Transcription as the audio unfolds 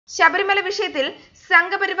ശബരിമല വിഷയത്തിൽ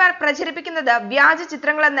സംഘപരിവാർ പ്രചരിപ്പിക്കുന്നത് വ്യാജ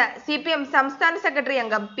ചിത്രങ്ങളെന്ന് CPM സംസ്ഥാന സെക്രട്ടറി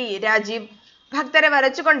അംഗം പി രാജീവ്. ഭക്തരെ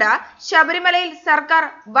വരച്ചുകൊണ്ട് ശബരിമലയിൽ സർക്കാർ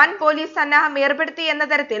വൻ പോലീസ് സന്നാഹം ഏർപ്പെടുത്തി എന്ന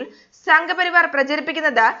തരത്തിൽ സംഘപരിവാർ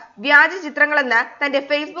പ്രചരിപ്പിക്കുന്നത് വ്യാജ ചിത്രങ്ങളെന്ന് തന്റെ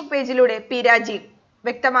ഫേസ്ബുക്ക് പേജിലൂടെ പി രാജീവ്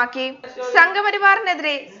വ്യക്തമാക്കി.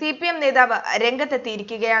 സംഘപരിവാറിനെതിരെ CPM നേതാവ്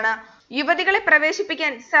രംഗത്തെത്തിയിരിക്കുകയാണ്. യുവതികളെ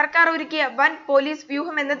പ്രവേശിപ്പിക്കാൻ സർക്കാർ ഒരുക്കിയ വൻ പോലീസ്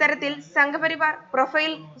വ്യൂഹം എന്ന തരത്തിൽ സംഘപരിവാർ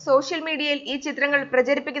പ്രൊഫൈൽ സോഷ്യൽ മീഡിയയിൽ ഈ ചിത്രങ്ങൾ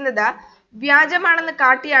പ്രചരിപ്പിക്കുന്നത് വ്യാജമാണെന്ന്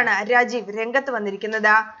കാട്ടിയാണ് രാജീവ് രംഗത്ത്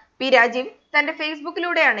വന്നിരിക്കുന്നത്. പി രാജീവ് തന്റെ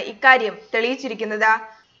ഫേസ്ബുക്കിലൂടെയാണ് ഇക്കാര്യം തെളിയിച്ചിരിക്കുന്നത്.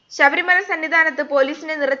 ശബരിമല സന്നിധാനത്ത്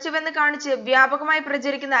പോലീസിനെ നിറച്ചുവെന്ന് കാണിച്ച് വ്യാപകമായി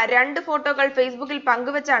പ്രചരിക്കുന്ന 2 ഫോട്ടോകൾ ഫേസ്ബുക്കിൽ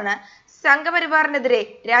പങ്കുവച്ചാണ് സംഘപരിവാറിനെതിരെ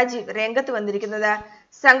രാജീവ് രംഗത്ത് വന്നിരിക്കുന്നത്.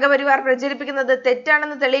 സംഘപരിവാർ പ്രചരിപ്പിക്കുന്നത്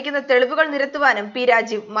തെറ്റാണെന്ന് തെളിയിക്കുന്ന തെളിവുകൾ നിരത്തുവാനും പി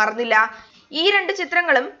രാജീവ് മറന്നില്ല. ഈ 2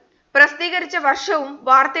 ചിത്രങ്ങളും പ്രസിദ്ധീകരിച്ച വർഷവും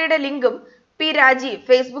വാർത്തയുടെ ലിങ്കും പി രാജീവ്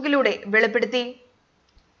ഫേസ്ബുക്കിലൂടെ വെളിപ്പെടുത്തി.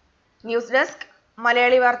 ന്യൂസ് ഡെസ്ക്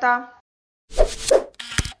മലയാളി വാർത്ത.